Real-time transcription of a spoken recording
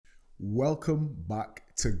Welcome back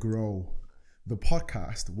to Grow, the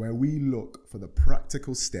podcast where we look for the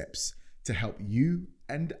practical steps to help you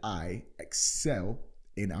and I excel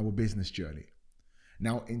in our business journey.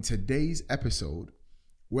 Now, in today's episode,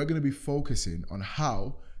 we're going to be focusing on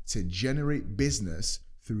how to generate business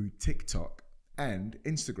through TikTok and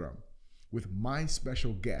Instagram with my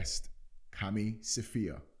special guest, Cami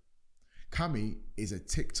Sofia. Cami is a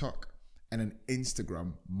TikTok and an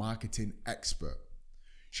Instagram marketing expert.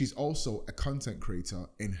 She's also a content creator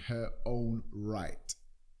in her own right.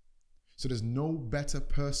 So there's no better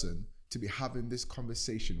person to be having this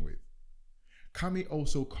conversation with. Cami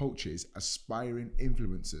also coaches aspiring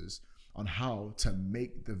influencers on how to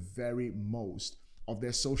make the very most of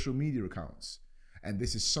their social media accounts. And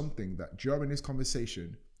this is something that during this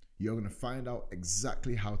conversation, you're going to find out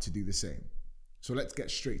exactly how to do the same. So let's get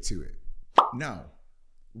straight to it. Now,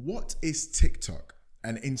 what is TikTok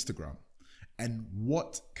and Instagram? And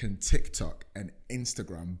what can TikTok and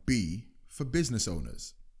Instagram be for business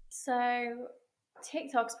owners? So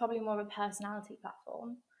TikTok's probably more of a personality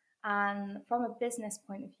platform. And from a business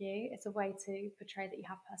point of view, it's a way to portray that you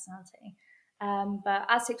have personality. But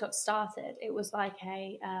as TikTok started, it was like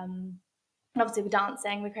obviously with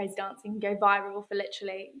dancing, with crazy dancing, you can go viral for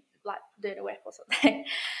literally like doing a whip or something.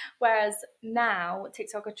 Whereas now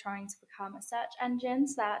TikTok are trying to become a search engine.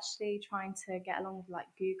 So they're actually trying to get along with like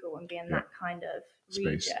Google and be in that kind of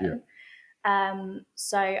space, region.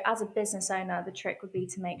 So as a business owner, the trick would be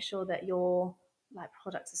to make sure that your like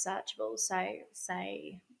products are searchable. So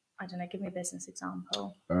say, I don't know, give me a business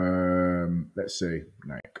example. Let's say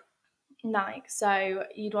Nike. So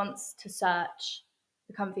you'd want to search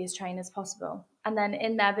the comfiest trainers possible. And then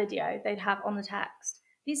in their video, they'd have on the text,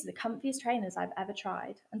 these are the comfiest trainers I've ever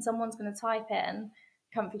tried. And someone's going to type in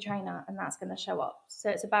comfy trainer and that's going to show up.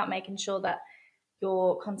 So it's about making sure that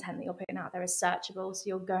your content that you're putting out there is searchable. So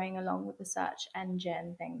you're going along with the search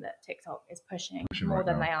engine thing that TikTok is pushing more right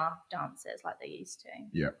than now. they are dances like they used to.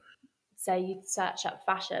 Yeah. Say you search up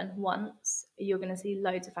fashion once, you're going to see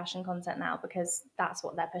loads of fashion content now because that's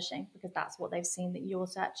what they're pushing, because that's what they've seen that you're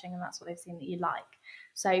searching and that's what they've seen that you like.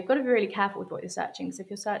 So you've got to be really careful with what you're searching. Because if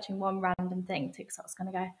you're searching one random thing, TikTok's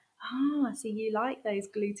going to go, oh, I see you like those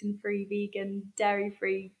gluten-free, vegan,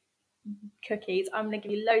 dairy-free cookies. I'm going to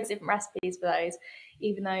give you loads of different recipes for those,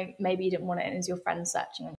 even though maybe you didn't want it and it's your friend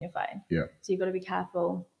searching on your phone. Yeah. So you've got to be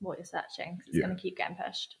careful what you're searching because it's going to keep getting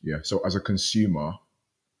pushed. Yeah. So as a consumer,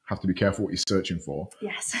 have to be careful what you're searching for.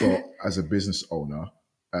 Yes. But as a business owner,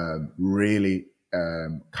 really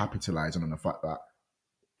capitalizing on the fact that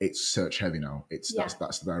it's search heavy now. That's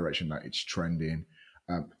the direction that it's trending.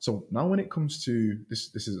 So now when it comes to this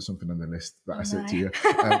isn't something on the list that I said to you,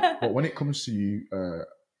 but when it comes to you,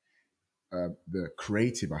 the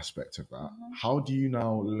creative aspect of that, how do you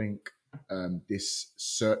now link this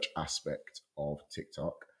search aspect of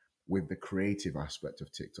TikTok with the creative aspect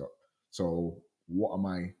of TikTok? So what am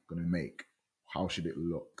I going to make? How should it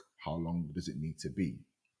look? How long does it need to be?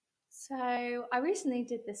 So I recently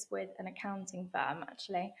did this with an accounting firm,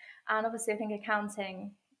 actually. And obviously I think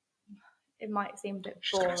accounting, it might seem a bit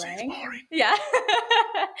boring. Yeah.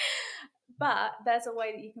 But there's a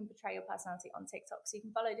way that you can portray your personality on TikTok. So you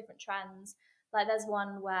can follow different trends. Like there's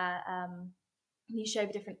one where you show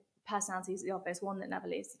the different personalities at the office, one that never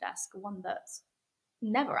leaves the desk, one that's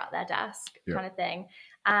never at their desk kind of thing,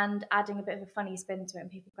 and adding a bit of a funny spin to it, and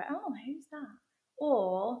people go, oh, who's that?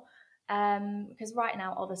 Or because right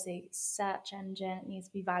now obviously search engine needs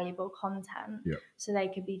to be valuable content, so they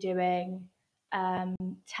could be doing 10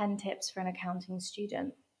 tips for an accounting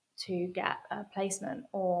student to get a placement,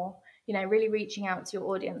 or really reaching out to your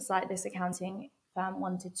audience. Like this accounting firm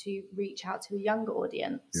wanted to reach out to a younger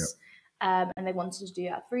audience, and they wanted to do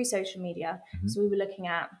that through social media. So we were looking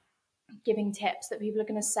at giving tips that people are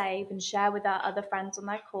going to save and share with our other friends on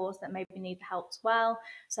their course that maybe need help as well.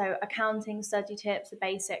 So accounting study tips, the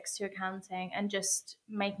basics to accounting, and just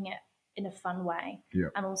making it in a fun way,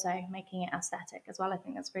 and also making it aesthetic as well. I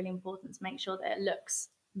think that's really important to make sure that it looks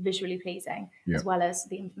visually pleasing as well as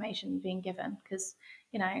the information being given. Because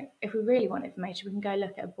if we really want information, we can go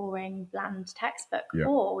look at a boring, bland textbook,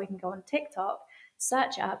 or we can go on TikTok,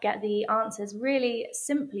 search it up, get the answers really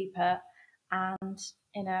simply put, and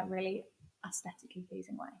in a really aesthetically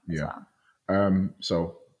pleasing way as well.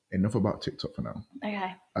 So enough about TikTok for now.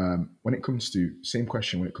 Okay. When it comes to, same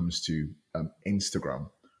question when it comes to Instagram.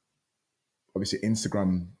 Obviously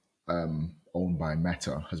Instagram, owned by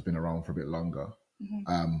Meta, has been around for a bit longer.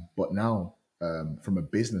 But now, from a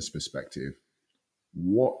business perspective,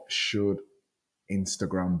 what should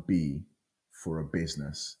Instagram be for a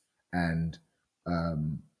business, and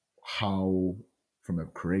how, from a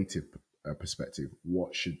creative perspective,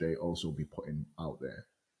 what should they also be putting out there?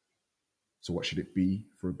 So what should it be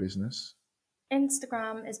for a business?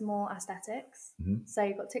 Instagram is more aesthetics. Mhm. So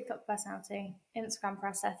you've got TikTok personality, Instagram for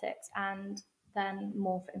aesthetics, and then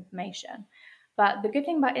more for information. But the good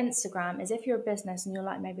thing about Instagram is if you're a business and you're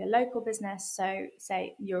like maybe a local business, so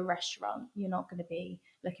say you're a restaurant, you're not going to be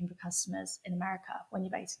looking for customers in America when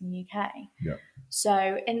you're based in the UK. Yeah.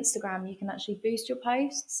 So Instagram, you can actually boost your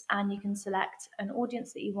posts and you can select an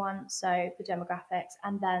audience that you want, so the demographics,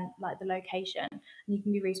 and then like the location. And you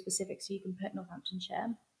can be really specific, so you can put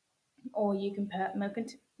Northamptonshire, or you can put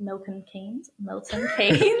Milton Keynes. Milton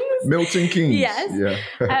Keynes. Yes. Yeah.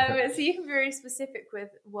 So you can be really specific with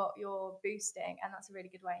what you're boosting, and that's a really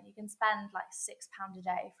good way. And you can spend like £6 a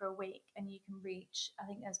day for a week, and you can reach, I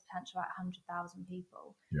think there's potential like 100,000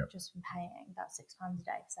 people just from paying that £6 a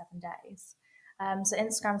day for 7 days. So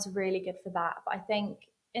Instagram's really good for that. But I think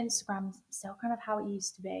Instagram's still kind of how it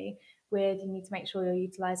used to be, where you need to make sure you're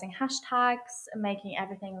utilizing hashtags and making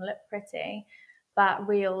everything look pretty. But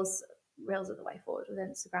Reels are the way forward with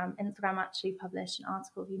Instagram. Instagram actually published an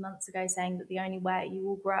article a few months ago saying that the only way you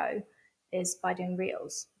will grow is by doing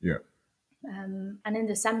Reels. Yeah. And in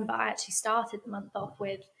December, I actually started the month off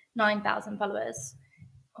with 9,000 followers,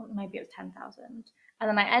 or maybe it was 10,000. And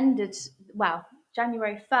then I ended,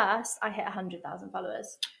 January 1st, I hit 100,000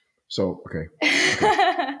 followers. So, okay.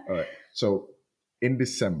 All right. So in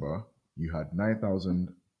December, you had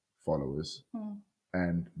 9,000 followers.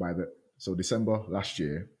 And so December last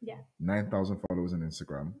year, 9,000 followers on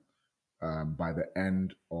Instagram. By the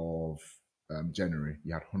end of January,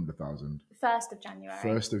 you had 100,000. 1st of January.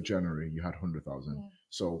 1st of January, you had 100,000.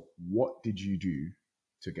 So what did you do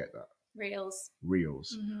to get that? Reels.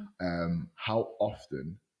 Mm-hmm. How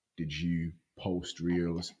often did you post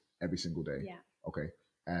Reels? Every single day? Yeah. Okay.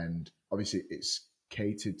 And obviously it's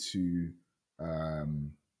catered to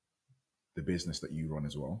the business that you run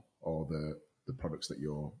as well, or the products that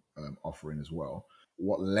you're offering as well.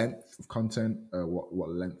 What length of content, what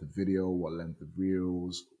length of video, what length of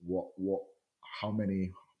Reels, how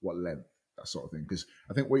many, what length, that sort of thing. Because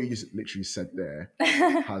I think what you just literally said there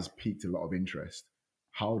has piqued a lot of interest.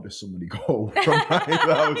 How does somebody go from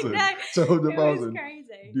 9,000 to 100,000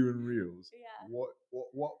 doing Reels? Yeah.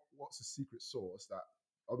 What's the secret sauce that,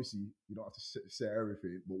 obviously you don't have to say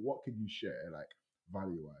everything, but what can you share, like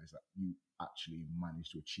value-wise, that you actually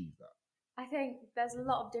managed to achieve that? I think there's a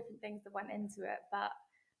lot of different things that went into it, but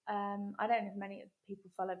I don't know if many people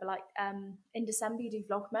follow, but like in December you do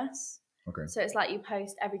Vlogmas. Okay. So it's like you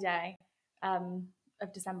post every day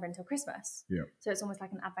of December until Christmas. Yeah. So it's almost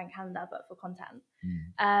like an advent calendar, but for content.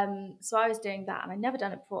 Mm. So I was doing that, and I'd never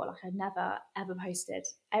done it before. Like I'd never ever posted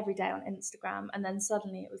every day on Instagram, and then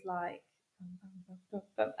suddenly it was like,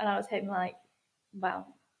 and I was hitting like,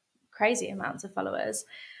 crazy amounts of followers.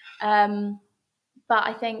 But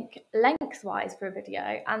I think lengthwise for a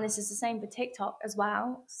video, and this is the same for TikTok as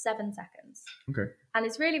well, 7 seconds. Okay. And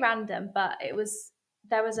it's really random, but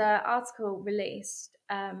there was an article released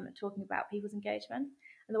talking about people's engagement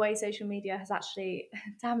and the way social media has actually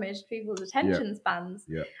damaged people's attention spans.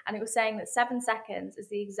 Yeah. And it was saying that 7 seconds is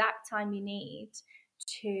the exact time you need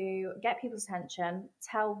to get people's attention,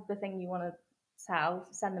 tell the thing you want to tell,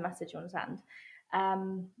 send the message you want to send.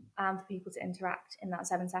 And for people to interact in that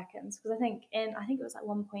 7 seconds, because I think it was like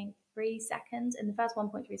 1.3 seconds. In the first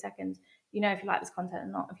 1.3 seconds, you know if you like this content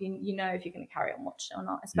or not, if you know if you're going to carry on watching it or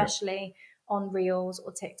not, especially on Reels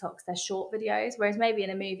or TikToks. They're short videos, whereas maybe in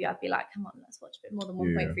a movie I'd be like, come on, let's watch a bit more than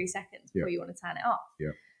 1.3 seconds before you want to turn it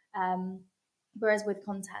off. Whereas with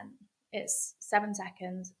content, it's 7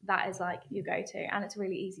 seconds. That is like your go-to, and it's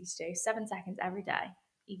really easy to do. 7 seconds every day,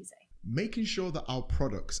 easy. Making sure that our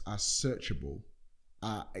products are searchable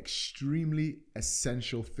are extremely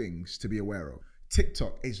essential things to be aware of.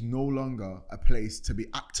 TikTok is no longer a place to be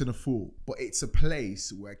acting a fool, but it's a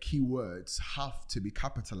place where keywords have to be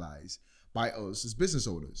capitalized by us as business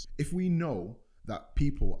owners. If we know that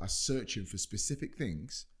people are searching for specific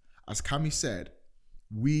things, as Cami said,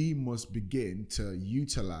 we must begin to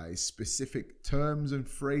utilize specific terms and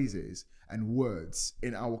phrases and words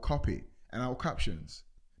in our copy and our captions.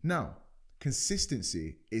 Now,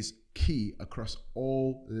 consistency is key across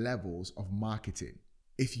all levels of marketing.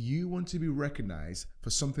 If you want to be recognized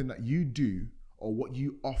for something that you do or what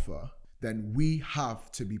you offer, then we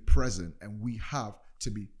have to be present and we have to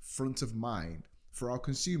be front of mind for our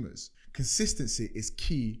consumers. Consistency is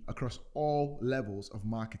key across all levels of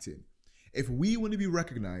marketing. If we want to be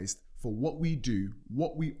recognized for what we do,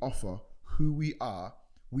 what we offer, who we are,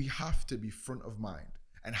 we have to be front of mind.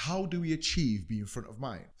 And how do we achieve being front of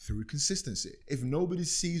mind? Through consistency. If nobody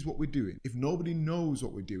sees what we're doing, if nobody knows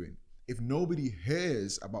what we're doing, if nobody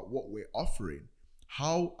hears about what we're offering,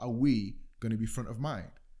 how are we going to be front of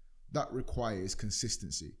mind? That requires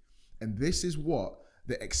consistency. And this is what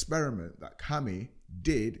the experiment that Cami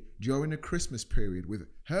did during the Christmas period with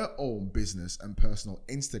her own business and personal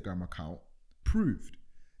Instagram account proved.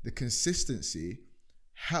 The consistency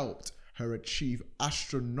helped her achieve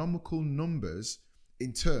astronomical numbers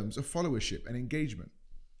in terms of followership and engagement.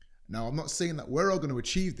 Now, I'm not saying that we're all going to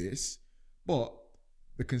achieve this, but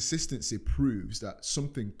the consistency proves that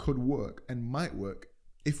something could work and might work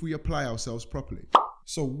if we apply ourselves properly.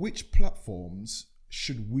 So which platforms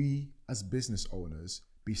should we as business owners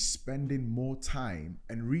be spending more time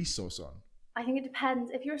and resource on? I think it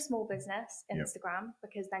depends. If you're a small business, Yep. Instagram,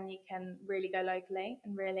 because then you can really go locally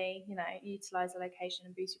and really, utilize the location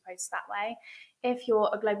and boost your posts that way. If you're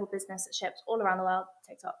a global business that ships all around the world,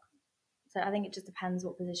 TikTok. So I think it just depends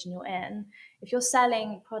what position you're in. If you're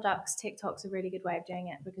selling products, TikTok's a really good way of doing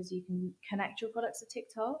it because you can connect your products to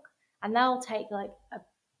TikTok and they'll take like a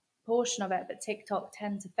portion of it, but TikTok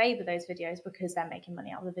tend to favor those videos because they're making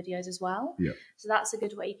money out of the videos as well. Yeah. So that's a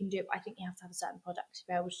good way you can do it. But I think you have to have a certain product to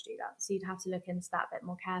be able to do that. So you'd have to look into that a bit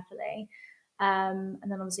more carefully. And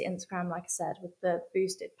then obviously Instagram, like I said, with the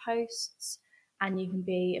boosted posts, and you can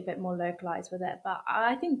be a bit more localized with it. But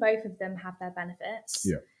I think both of them have their benefits.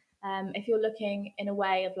 Yeah. If you're looking in a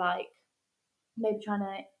way of like maybe trying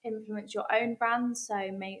to influence your own brand, so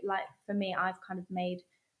like for me, I've kind of made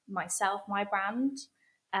myself my brand,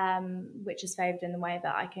 which is favored in the way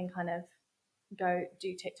that I can kind of go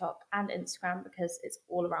do TikTok and Instagram because it's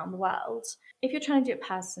all around the world. If you're trying to do it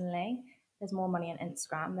personally, there's more money on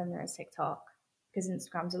Instagram than there is TikTok because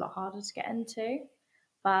Instagram's a lot harder to get into.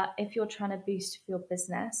 But if you're trying to boost your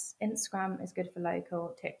business, Instagram is good for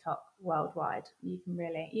local, TikTok worldwide. You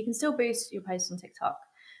can still boost your posts on TikTok,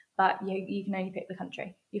 but you can only pick the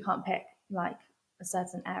country. You can't pick like a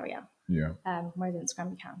certain area. Yeah. Whereas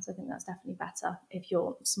Instagram you can. So I think that's definitely better if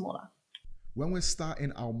you're smaller. When we're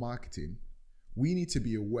starting our marketing, we need to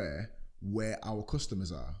be aware where our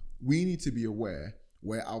customers are. We need to be aware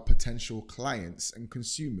where our potential clients and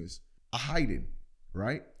consumers are hiding,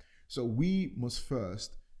 right? So we must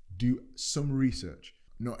first do some research.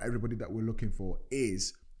 Not everybody that we're looking for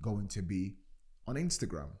is going to be on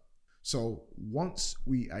Instagram. So once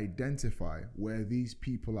we identify where these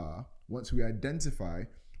people are, once we identify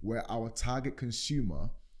where our target consumer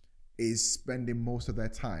is spending most of their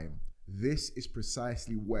time, this is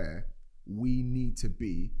precisely where we need to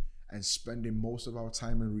be and spending most of our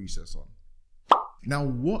time and research on. Now,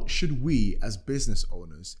 what should we as business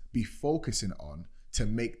owners be focusing on to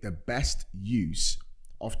make the best use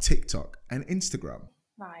of TikTok and Instagram?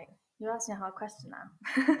 Right. You're asking a hard question now.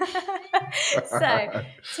 So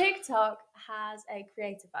TikTok has a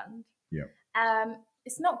creator fund. Yeah.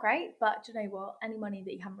 It's not great, but do you know what? Any money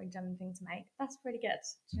that you haven't really done anything to make, that's pretty good.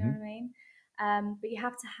 Do you know what I mean? But you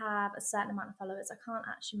have to have a certain amount of followers. I can't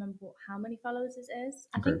actually remember how many followers it is.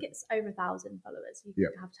 I think it's over 1,000 followers you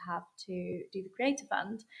have to do the creator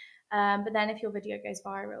fund. But then if your video goes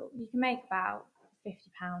viral, you can make about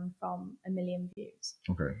 £50 from 1 million views.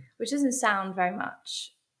 Okay. Which doesn't sound very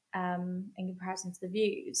much in comparison to the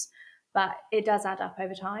views, but it does add up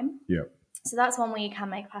over time. Yeah. So that's one way you can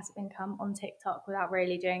make passive income on TikTok without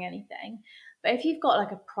really doing anything. But if you've got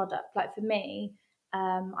like a product, like for me,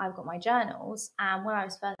 I've got my journals, and when I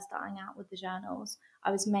was first starting out with the journals,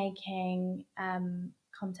 I was making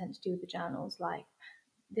content to do with the journals, like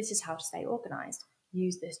this is how to stay organized.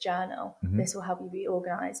 Use this journal. Mm-hmm. This will help you be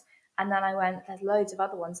organized. And then I went, there's loads of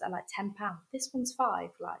other ones that are like £10. This one's £5,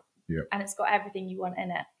 and it's got everything you want in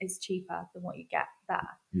it. It's cheaper than what you get there.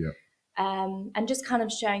 Yeah. And just kind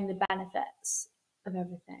of showing the benefits of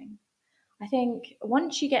everything. I think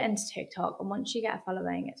once you get into TikTok and once you get a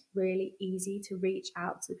following, it's really easy to reach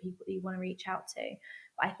out to the people that you want to reach out to.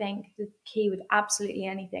 But I think the key with absolutely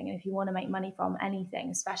anything, and if you want to make money from anything,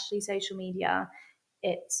 especially social media,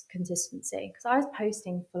 it's consistency. Because I was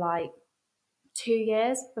posting for like 2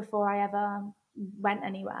 years before I ever went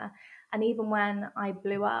anywhere. And even when I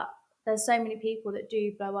blew up, there's so many people that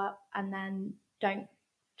do blow up and then don't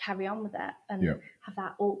carry on with it and have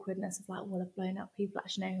that awkwardness of like, well, I've blown up, people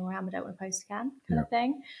actually know who I am, I don't want to post again kind of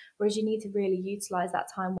thing. Whereas you need to really utilize that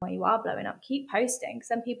time where you are blowing up, keep posting, because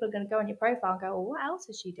then people are going to go on your profile and go, well, what else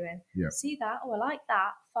is she doing? See that? Oh, I like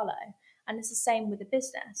that, follow. And it's the same with the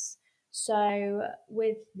business. So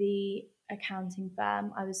with the accounting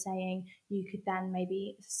firm, I was saying you could then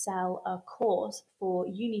maybe sell a course for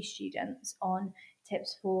uni students on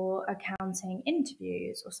tips for accounting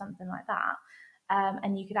interviews or something like that.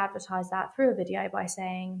 And you could advertise that through a video by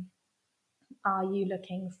saying, are you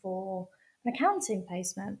looking for an accounting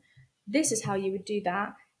placement? This is how you would do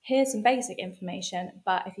that. here's some basic information,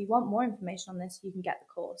 but if you want more information on this, you can get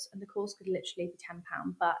the course. And the course could literally be £10.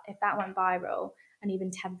 But if that went viral and even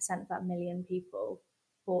 10% of that million people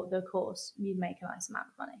bought the course, you'd make a nice amount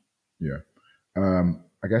of money. Yeah.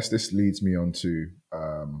 I guess this leads me on to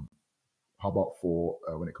how about for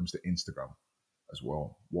when it comes to Instagram as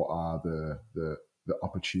well? What are the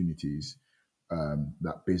opportunities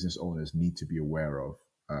that business owners need to be aware of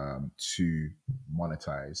to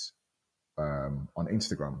monetize on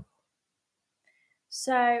Instagram?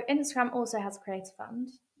 So Instagram also has a creator fund,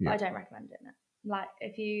 but Yeah. I don't recommend doing it. Like,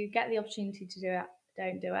 if you get the opportunity to do it,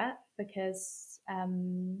 don't do it, because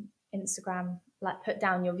Instagram like put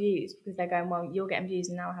down your views, because they're going, well, you're getting views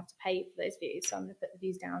and now I have to pay for those views, so I'm going to put the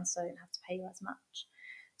views down so I don't have to pay you as much.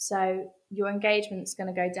 So your engagement's going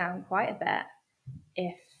to go down quite a bit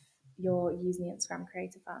if you're using the Instagram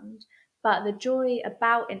creator fund. But the joy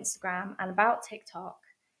about Instagram and about TikTok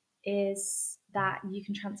is that you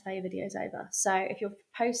can transfer your videos over. So if you're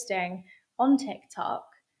posting on TikTok,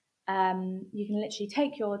 you can literally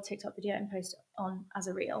take your TikTok video and post it on as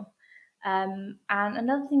a reel. And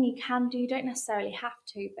another thing you can do, you don't necessarily have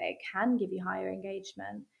to, but it can give you higher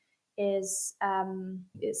engagement, is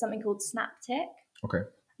it's something called Snaptic. Okay.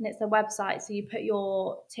 And it's the website. So you put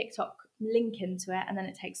your TikTok link into it and then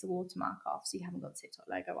it takes the watermark off, so you haven't got the TikTok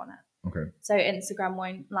logo on it. Okay. So Instagram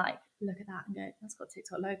won't like look at that and go, that's got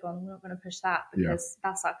TikTok logo on, we're not going to push that because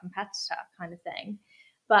that's our competitor, kind of thing.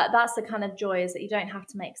 But that's the kind of joy, is that you don't have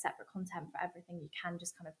to make separate content for everything. You can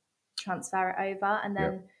just kind of transfer it over, and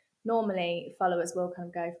then normally followers will kind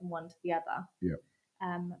of go from one to the other. Yeah.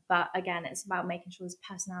 But again, it's about making sure there's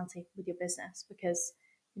personality with your business, because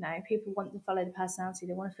you know, people want to follow the personality.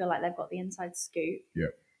 They want to feel like they've got the inside scoop. Yeah.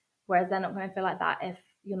 Whereas they're not going to feel like that if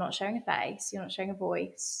you're not showing a face, you're not showing a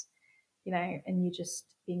voice, you know, and you're just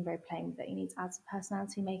being very plain with it. You need to add some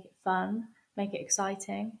personality, make it fun, make it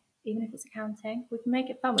exciting. Even if it's accounting, we can make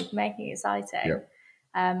it fun. We can make it exciting.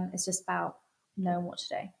 Yeah. It's just about knowing what to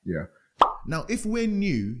do. Yeah. Now, if we're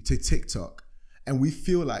new to TikTok and we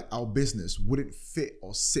feel like our business wouldn't fit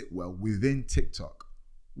or sit well within TikTok,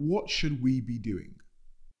 what should we be doing?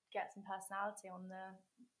 Get some personality on the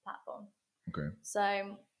platform. Okay.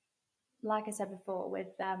 So, like I said before, with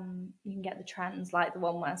you can get the trends, like the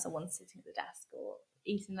one where someone's sitting at the desk or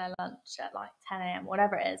eating their lunch at like 10 a.m,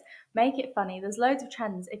 whatever it is. Make it funny. There's loads of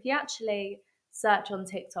trends. If you actually search on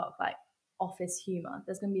TikTok like office humor,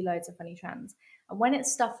 there's going to be loads of funny trends. And when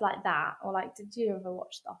it's stuff like that, or like, did you ever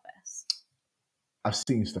watch The Office? I've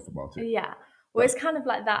seen stuff about it. Yeah. Well, it's kind of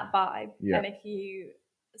like that vibe. Yeah. And if you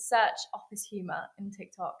search office humor in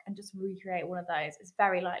TikTok and just recreate one of those, it's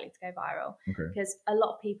very likely to go viral. Okay. Because a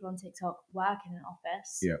lot of people on TikTok work in an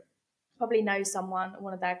office. Yeah. Probably know someone,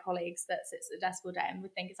 one of their colleagues that sits at the desk all day and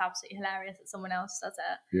would think it's absolutely hilarious that someone else does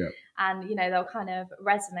it. Yeah. And, you know, they'll kind of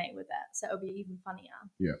resonate with it. So it'll be even funnier.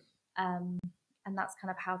 Yeah. And that's kind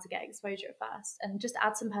of how to get exposure at first, and just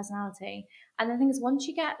add some personality. And the thing is, once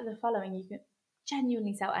you get the following, you can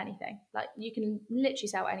genuinely sell anything. Like, you can literally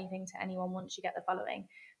sell anything to anyone once you get the following,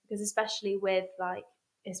 because especially with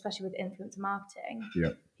influencer marketing,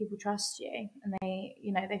 people trust you, and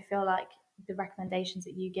they feel like the recommendations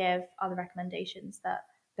that you give are the recommendations that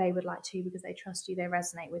they would like to, because they trust you, they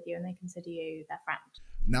resonate with you, and they consider you their friend.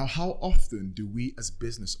 Now, how often do we as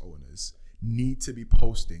business owners need to be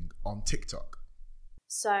posting on TikTok?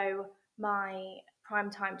 So my prime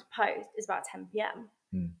time to post is about 10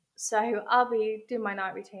 p.m. So I'll be doing my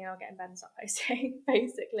night routine, I'll get in bed and start posting,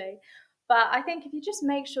 basically. But I think if you just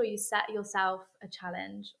make sure you set yourself a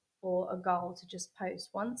challenge or a goal to just post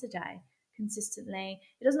once a day, consistently.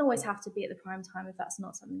 It doesn't always have to be at the prime time if that's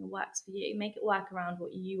not something that works for you. Make it work around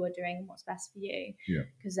what you are doing and what's best for you. Yeah.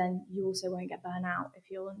 Because then you also won't get burnt out if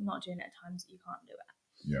you're not doing it at times that you can't do it.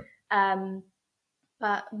 Yeah.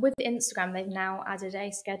 But with Instagram, they've now added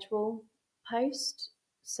a schedule post.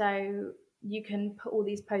 So you can put all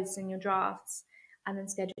these posts in your drafts and then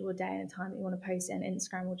schedule a day and a time that you want to post it, and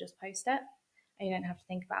Instagram will just post it. And you don't have to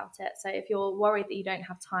think about it. So if you're worried that you don't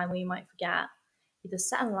have time or you might forget, either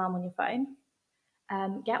set an alarm on your phone,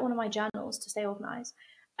 get one of my journals to stay organised.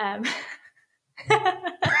 Do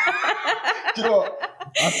you know what?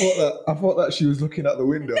 I thought that she was looking out the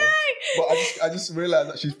window, no! But I just realised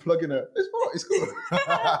that she's plugging her. It's cool.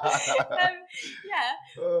 Yeah.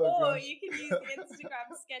 Oh, or gosh. you can use the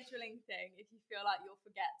Instagram scheduling thing if you feel like you'll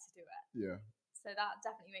forget to do it. Yeah. So that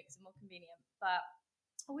definitely makes it more convenient. But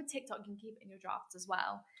with TikTok, you can keep it in your drafts as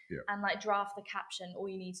well. Yeah. And like draft the caption. All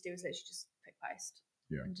you need to do is literally just click post.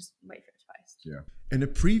 Yeah. And just wait for it to post. Yeah. In a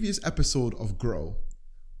previous episode of Grow,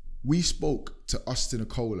 we spoke to Austin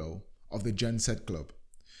Okolo of the Gen Z Club.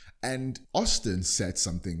 And Austin said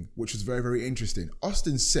something which was very, very interesting.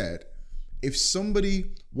 Austin said, if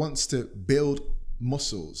somebody wants to build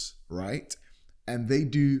muscles, right, and they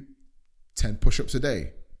do 10 push-ups a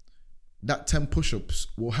day, that 10 push-ups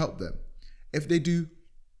will help them. If they do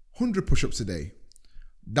 100 push-ups a day,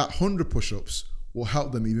 that 100 push-ups will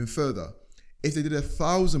help them even further. If they did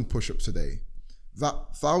 1,000 push-ups a day, that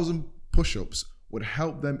 1,000 push-ups would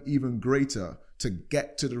help them even greater to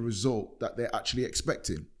get to the result that they're actually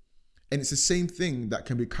expecting. And it's the same thing that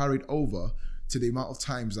can be carried over to the amount of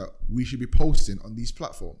times that we should be posting on these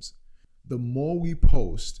platforms. The more we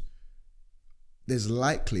post, there's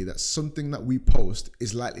likely that something that we post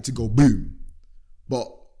is likely to go boom.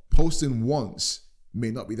 But posting once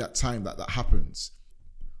may not be that time that happens.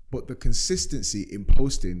 But the consistency in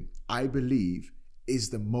posting, I believe, is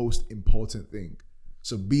the most important thing.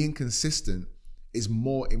 So being consistent is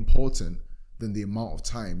more important than the amount of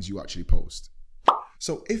times you actually post.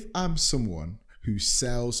 So if I'm someone who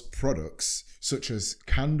sells products such as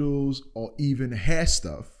candles or even hair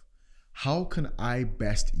stuff, how can I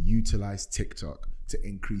best utilize TikTok to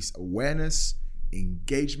increase awareness,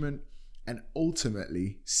 engagement, and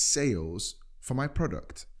ultimately sales for my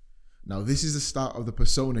product? Now, this is the start of the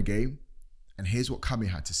persona game, and here's what Cami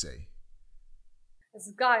had to say. There's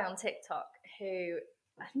a guy on TikTok who,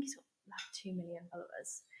 I think he's got like 2 million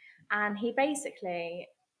followers, and he basically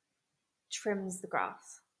trims the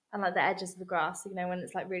grass and like the edges of the grass, you know, when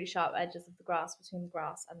it's like really sharp edges of the grass between the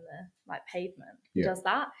grass and the like pavement. He does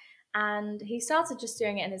that. And he started just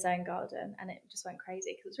doing it in his own garden, and it just went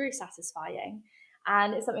crazy because it's really satisfying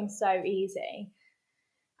and it's something so easy.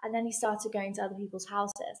 And then he started going to other people's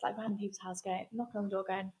houses, like random people's houses, going, knocking on the door,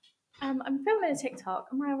 going, I'm filming a TikTok.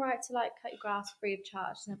 Am I all right to like cut your grass free of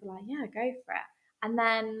charge? And they'd be like, yeah, go for it. And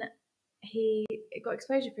then he got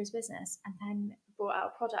exposure for his business and then brought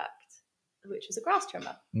out a product, which was a grass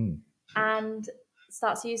trimmer, and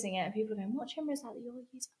starts using it. And people are going, what trimmer is that you're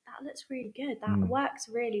using? That looks really good. That works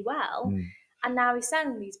really well. And now he's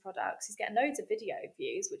selling these products. He's getting loads of video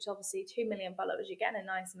views, which obviously 2 million followers, you're getting a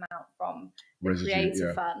nice amount from the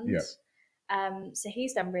creator fund. So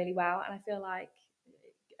he's done really well. And I feel like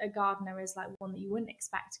a gardener is like one that you wouldn't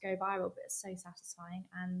expect to go viral, but it's so satisfying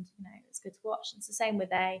and, you know, it's good to watch. And it's the same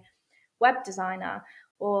with a web designer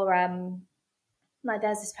or like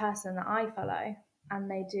there's this person that I follow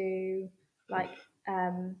and they do like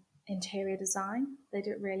interior design. They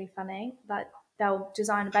do it really funny. Like they'll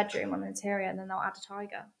design a bedroom on the interior and then they'll add a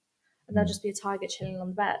tiger. And there'll just be a tiger chilling on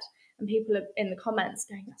the bed. And people are in the comments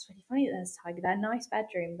going, that's really funny that there's a tiger there. Nice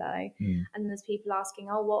bedroom though. And there's people asking,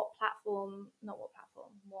 oh, what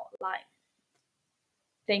like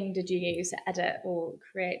thing did you use to edit or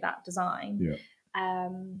create that design?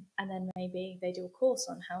 And then maybe they do a course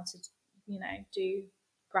on how to, you know, do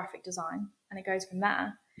graphic design, and it goes from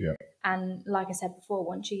there. And like I said before,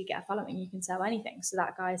 once you get a following, you can sell anything. So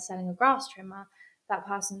that guy is selling a grass trimmer, that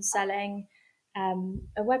person's selling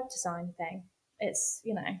a web design thing. It's,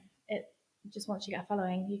 you know, it just once you get a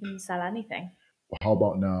following, you can sell anything. How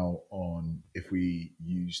about now on if we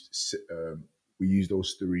used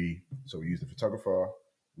those three? So we used the photographer,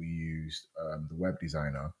 we used the web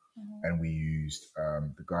designer, and we used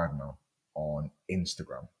the gardener on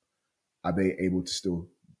Instagram. Are they able to still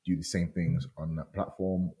do the same things on that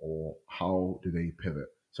platform, or how do they pivot?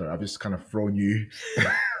 Sorry, I've just kind of thrown you.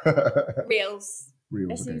 Reels.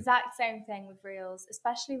 It's okay. the exact same thing with Reels,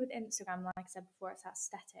 especially with Instagram. Like I said before, it's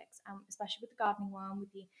aesthetics, especially with the gardening one,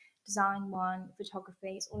 with the design one,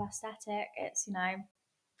 photography. It's all aesthetic. It's, you know,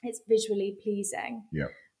 it's visually pleasing.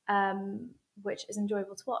 Which is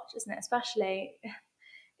enjoyable to watch, isn't it? Especially,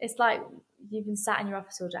 it's like you've been sat in your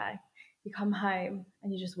office all day. You come home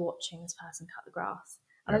and you're just watching this person cut the grass.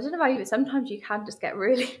 And I don't know about you, but sometimes you can just get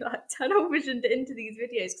really like tunnel visioned into these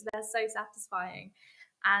videos because they're so satisfying.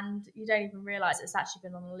 And you don't even realise it's actually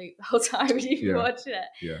been on a loop the whole time you've been watching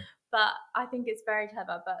it. But I think it's very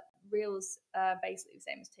clever. But Reels are basically the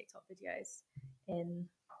same as TikTok videos in,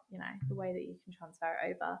 you know, the way that you can transfer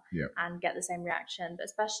it over and get the same reaction. But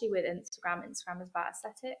especially with Instagram is about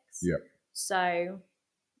aesthetics. So,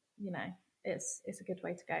 you know, it's a good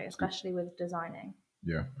way to go, especially with designing.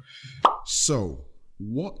 So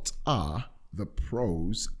what are the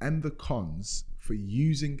pros and the cons for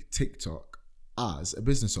using TikTok as a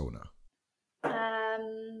business owner?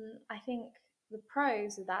 I think the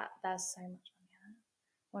pros are that there's so much money in it.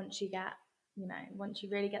 Once you get, you know, once you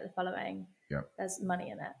really get the following, there's money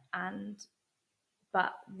in it.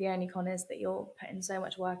 But the only con is that you're putting so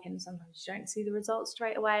much work in, sometimes you don't see the results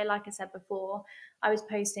straight away. Like I said before, I was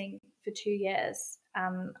posting for 2 years.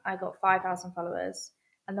 I got 5,000 followers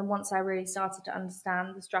And then once I really started to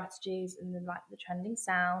understand the strategies and then like the trending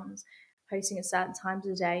sounds, posting at certain times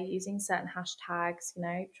of the day, using certain hashtags,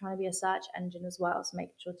 trying to be a search engine as well, so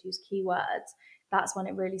making sure to use keywords, that's when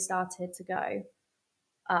it really started to go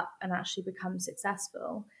up and actually become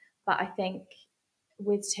successful. But I think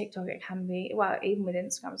with TikTok, it can be, well, even with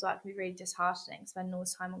Instagram as well, it can be really disheartening, spending all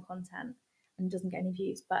this time on content and doesn't get any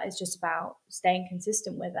views. But it's just about staying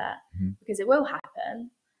consistent with it, because it will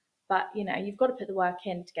happen. But, you've got to put the work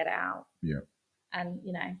in to get it out. Yeah. And,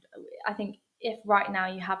 I think if right now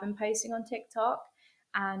you have been posting on TikTok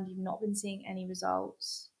and you've not been seeing any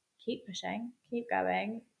results, keep pushing, keep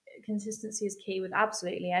going. Consistency is key with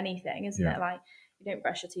absolutely anything, isn't it? Like, you don't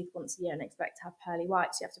brush your teeth once a year and expect to have pearly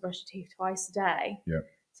whites. You have to brush your teeth twice a day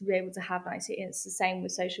to be able to have nice teeth. It's the same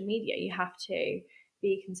with social media. You have to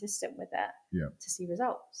be consistent with it to see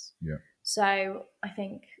results. Yeah. So I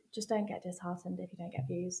think just don't get disheartened if you don't get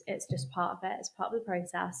views. It's just part of it. It's part of the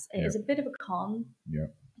process. It is a bit of a con. Yeah.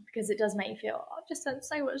 Because it does make you feel, I've just spent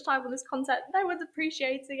so much time on this content. No one's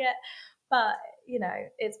appreciating it. But,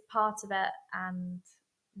 it's part of it, and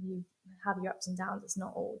you have your ups and downs. It's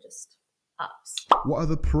not all just ups. What are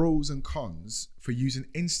the pros and cons for using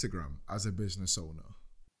Instagram as a business owner?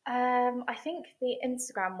 I think the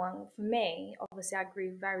Instagram one, for me, obviously I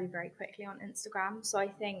grew very, very quickly on Instagram. So I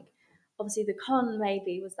think obviously the con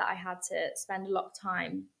maybe was that I had to spend a lot of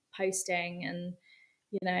time posting and,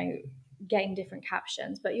 getting different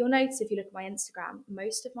captions. But you'll notice if you look at my Instagram,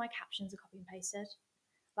 most of my captions are copy and pasted.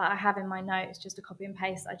 Like I have in my notes just a copy and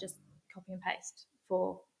paste. I just copy and paste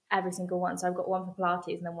for every single one. So I've got one for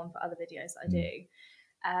Pilates and then one for other videos that I do.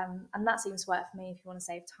 And that seems to work for me if you want to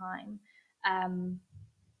save time.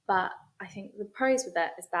 But I think the pros with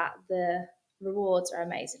it is that the rewards are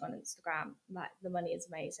amazing on Instagram. Like the money is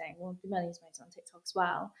amazing. Well, the money is amazing on TikTok as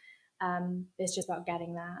well. It's just about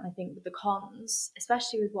getting there. And I think with the cons,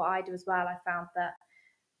 especially with what I do as well, I found that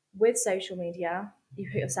with social media, you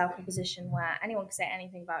put yourself in a position where anyone can say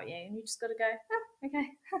anything about you and you just got to go, okay,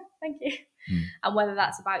 thank you. And whether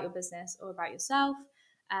that's about your business or about yourself,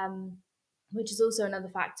 which is also another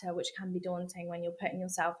factor which can be daunting when you're putting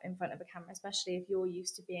yourself in front of a camera, especially if you're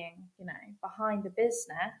used to being, behind the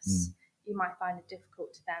business, you might find it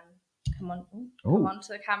difficult to then come onto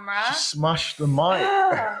the camera. She smashed the mic.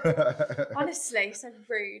 Honestly, so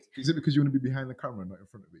rude. Is it because you want to be behind the camera, not in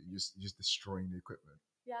front of it? You're just destroying the equipment.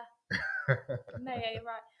 Yeah. No, yeah, you're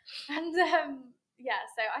right. And so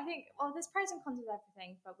I think, there's pros and cons with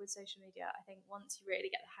everything, but with social media, I think once you really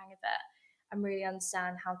get the hang of it and really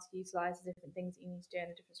understand how to utilize the different things that you need to do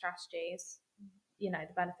and the different strategies, the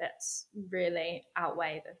benefits really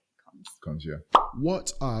outweigh the cons. Yeah.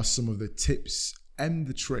 What are some of the tips and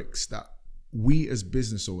the tricks that we as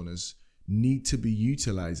business owners need to be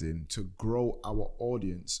utilizing to grow our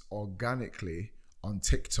audience organically on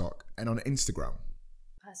TikTok and on Instagram?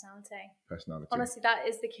 Personality. Honestly, that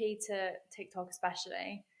is the key to TikTok,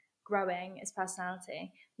 especially growing, is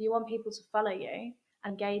personality. You want people to follow you,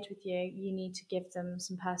 engage with you. You need to give them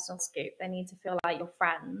some personal scoop. They need to feel like your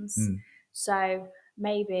friends. So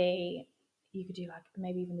maybe you could do like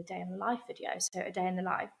maybe even a day in the life video. So a day in the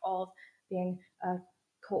life of being a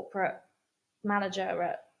corporate manager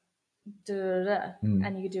at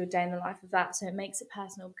and you could do a day in the life of that. So it makes it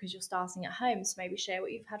personal because you're starting at home. So maybe share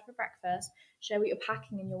what you've had for breakfast, share what you're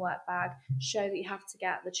packing in your work bag, show that you have to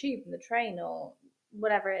get the tube and the train or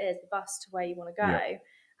whatever it is, the bus to where you want to go,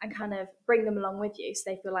 and kind of bring them along with you so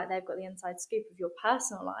they feel like they've got the inside scoop of your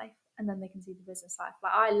personal life, and then they can see the business life.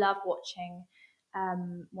 Like I love watching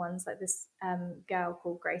ones like this girl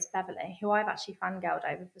called Grace Beverly, who I've actually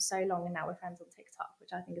fangirled over for so long, and now we're friends on TikTok, which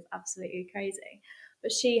I think is absolutely crazy.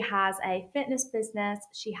 But she has a fitness business,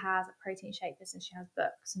 she has a protein shake business, she has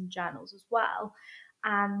books and journals as well.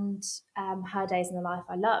 And her days in the life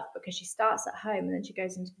I love, because she starts at home and then she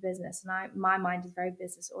goes into the business. And my mind is very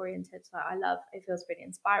business oriented. So I love, it feels really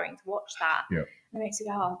inspiring to watch that. And it makes me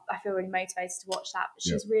go, I feel really motivated to watch that. But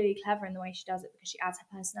she's really clever in the way she does it, because she adds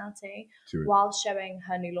her personality while showing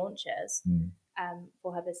her new launches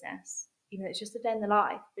for her business. Even though it's just a day in the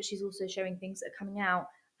life, but she's also showing things that are coming out,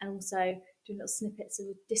 and also doing little snippets of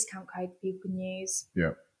a discount code people can use.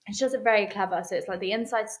 And she does it very clever. So it's like the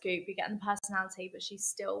inside scoop, you're getting the personality, but she's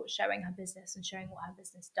still showing her business and showing what her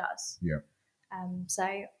business does.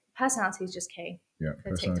 So personality is just key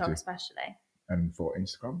for TikTok especially. And for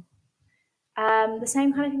Instagram? The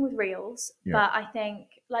same kind of thing with Reels. But I think,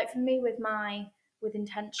 like for me with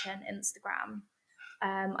intention Instagram,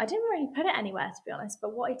 I didn't really put it anywhere, to be honest.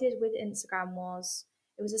 But what I did with Instagram was,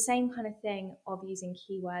 it was the same kind of thing of using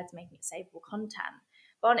keywords, making it savable content.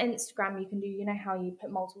 But on Instagram, you can do, how you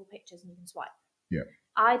put multiple pictures and you can swipe. Yeah.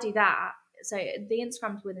 I do that. So the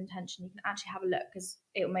Instagram's with intention. You can actually have a look because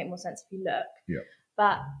it will make more sense if you look. Yeah.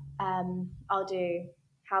 But I'll do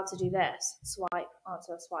how to do this, swipe,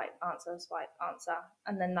 answer, swipe, answer, swipe, answer.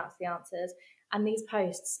 And then that's the answers. And these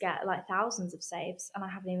posts get like thousands of saves and I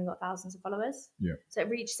haven't even got thousands of followers. Yeah. So it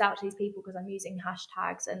reaches out to these people because I'm using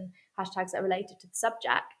hashtags and hashtags that are related to the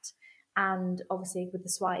subject. And obviously with the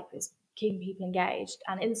swipe, it's keeping people engaged.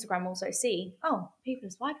 And Instagram also see, oh, people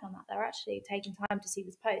are swiping on that. They're actually taking time to see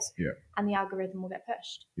this post. Yeah. And the algorithm will get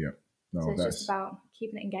pushed. Yeah. No, so it's just about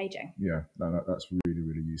keeping it engaging. Yeah, that's really,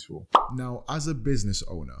 really useful. Now, as a business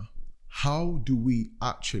owner, how do we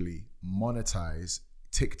actually monetize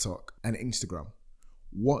TikTok and Instagram?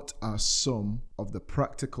 What are some of the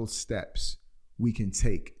practical steps we can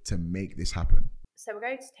take to make this happen? So we'll go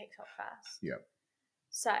to TikTok first. Yeah.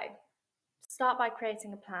 So start by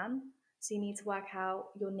creating a plan. So you need to work out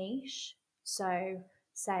your niche. So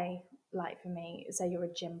say, like for me, say you're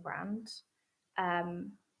a gym brand.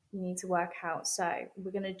 You need to work out. So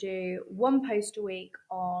we're going to do one post a week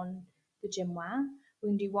on the gym wear. We're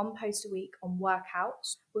going to do one post a week on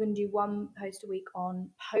workouts. We're going to do one post a week on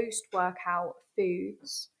post-workout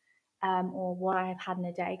foods, or what I've had in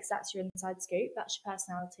a day, because that's your inside scoop. That's your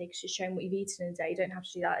personality, because you're showing what you've eaten in a day. You don't have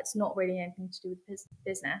to do that. It's not really anything to do with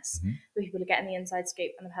business. Mm-hmm. But people are getting the inside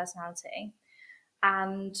scoop and the personality.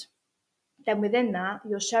 And then within that,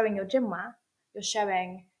 you're showing your gym wear. You're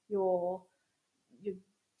showing your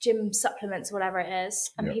gym supplements or whatever it is.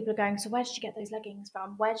 And people are going, so where did you get those leggings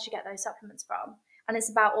from? Where did you get those supplements from? And it's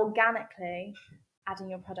about organically adding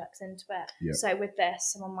your products into it. Yep. So with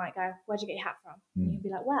this, someone might go, where'd you get your hat from? And you'd be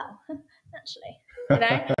like, well, naturally, you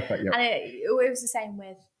know? Yep. And it was the same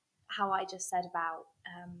with how I just said about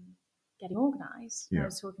getting organised. Yep. I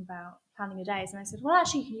was talking about planning your days. And I said, well,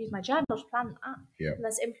 actually, you can use my journal to plan that. Yep. And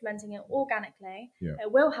that's implementing it organically. Yep.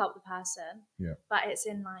 It will help the person, but it's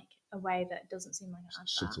in like a way that doesn't seem like an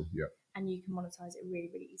subtle. Yeah. And you can monetize it really,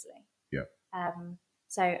 really easily. Yeah.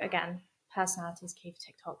 So again, personality is key for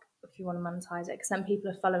TikTok if you want to monetize it, because then people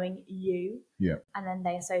are following you, and then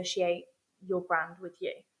they associate your brand with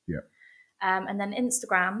you. And then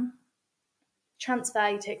Instagram, transfer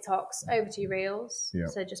your TikToks over to your Reels.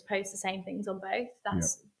 So just post the same things on both.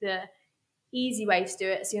 That's the easy way to do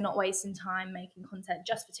it, so you're not wasting time making content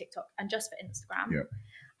just for TikTok and just for Instagram.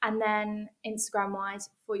 And then Instagram wise,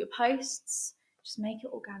 for your posts, just make it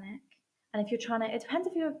organic. And if you're trying to, it depends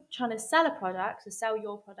if you're trying to sell a product, to sell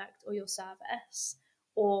your product or your service,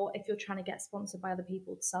 or if you're trying to get sponsored by other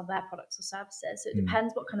people to sell their products or services. So it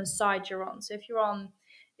depends what kind of side you're on. So if you're on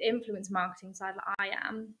the influence marketing side, like I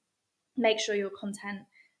am, make sure your content.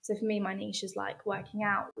 So for me, my niche is like working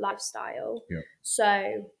out, lifestyle.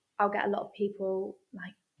 So I'll get a lot of people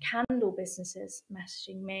like candle businesses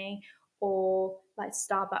messaging me, or like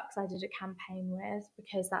Starbucks I did a campaign with,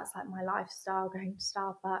 because that's like my lifestyle, going to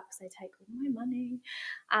Starbucks, they take all my money.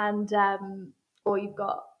 And or you've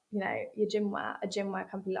got, you know, your a gym wear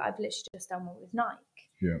company. I've literally just done one with Nike.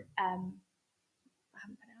 I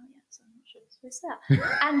haven't put it out yet, so I'm not sure it's supposed to.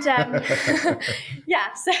 And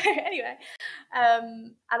so anyway,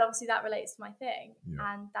 and obviously that relates to my thing,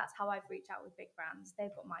 and that's how I've reached out with big brands.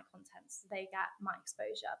 They've got my content, so they get my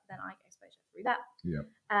exposure, but then I get exposure through that.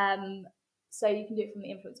 So you can do it from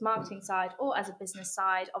the influence marketing side, or as a business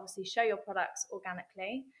side. Obviously, show your products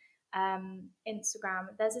organically. Instagram,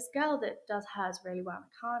 there's this girl that does hers really well.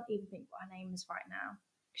 I can't even think what her name is right now.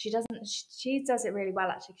 She does it really well,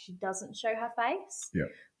 actually, because she doesn't show her face.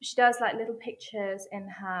 She does like little pictures in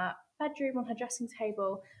her bedroom, on her dressing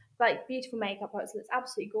table, like beautiful makeup products. Looks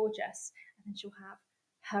absolutely gorgeous. And then she'll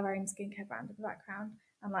have her own skincare brand in the background,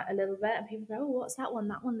 and like a little bit, and people go, oh, what's that one?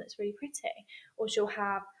 That one that's really pretty. Or she'll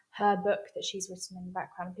have her book that she's written in the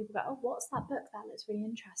background, and people go, oh, what's that book? That looks really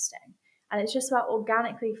interesting. And it's just about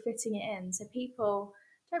organically fitting it in. So people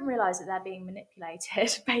don't realise that they're being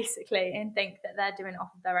manipulated, basically, and think that they're doing it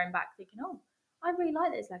off of their own back, thinking, oh, I really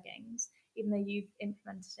like those leggings, even though you've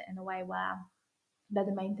implemented it in a way where they're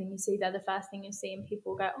the main thing you see, they're the first thing you see, and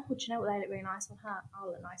people go, oh, do you know what, they look really nice on her?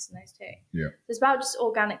 I'll look nice in those too. So it's about just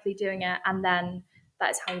organically doing it, and then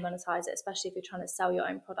that is how you monetize it, especially if you're trying to sell your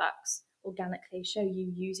own products. Organically show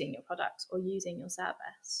you using your products or using your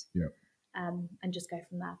service, and just go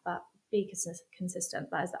from there. But be consistent.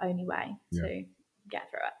 That is the only way to get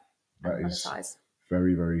through it. That is monetize.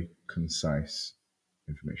 Very, very concise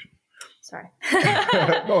information. Sorry.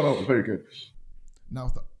 No, very good.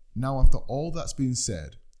 Now, after all that's been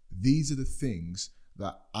said, these are the things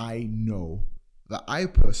that I know that I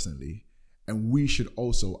personally, and we should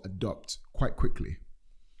also adopt quite quickly.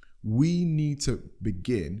 We need to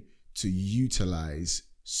begin to utilize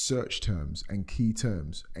search terms and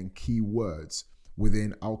key words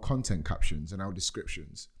within our content captions and our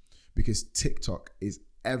descriptions, because TikTok is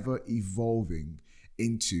ever evolving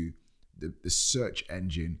into the search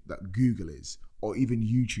engine that Google is, or even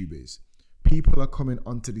YouTube is. People are coming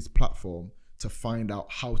onto this platform to find out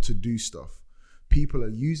how to do stuff. People are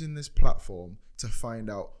using this platform to find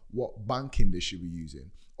out what banking they should be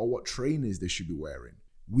using or what trainers they should be wearing.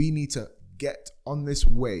 We need to get on this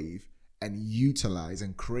wave and utilize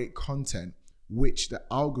and create content which the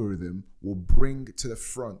algorithm will bring to the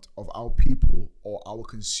front of our people or our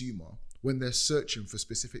consumer when they're searching for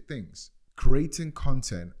specific things. Creating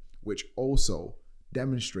content which also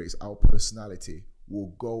demonstrates our personality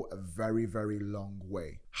will go a very, very long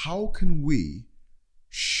way. How can we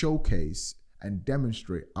showcase and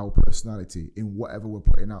demonstrate our personality in whatever we're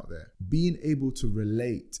putting out there? Being able to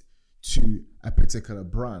relate to a particular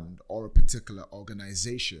brand or a particular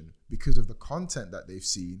organization because of the content that they've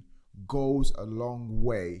seen goes a long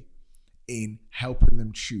way in helping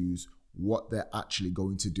them choose what they're actually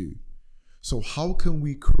going to do. So how can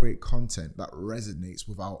we create content that resonates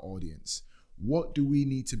with our audience? What do we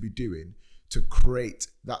need to be doing to create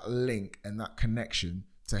that link and that connection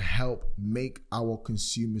to help make our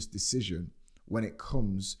consumers' decision when it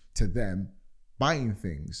comes to them buying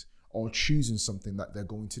things or choosing something that they're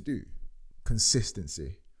going to do?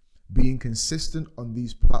 Consistency. Being consistent on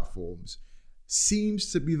these platforms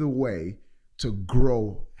seems to be the way to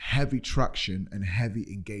grow heavy traction and heavy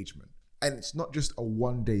engagement. And it's not just a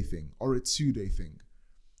 1-day thing or a 2-day thing.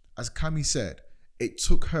 As Cami said, it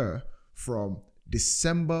took her from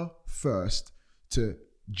December 1st to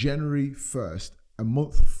January 1st, a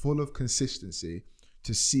month full of consistency,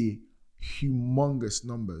 to see humongous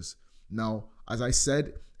numbers. Now, as I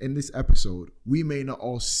said in this episode, we may not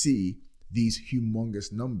all see these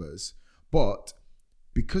humongous numbers, but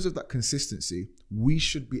because of that consistency, we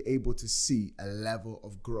should be able to see a level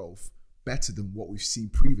of growth better than what we've seen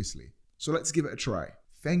previously. So let's give it a try.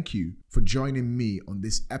 Thank you for joining me on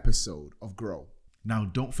this episode of Grow. Now,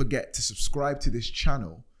 don't forget to subscribe to this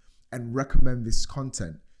channel and recommend this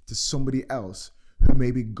content to somebody else who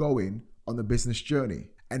may be going on the business journey.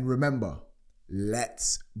 And remember,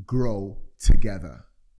 let's grow together.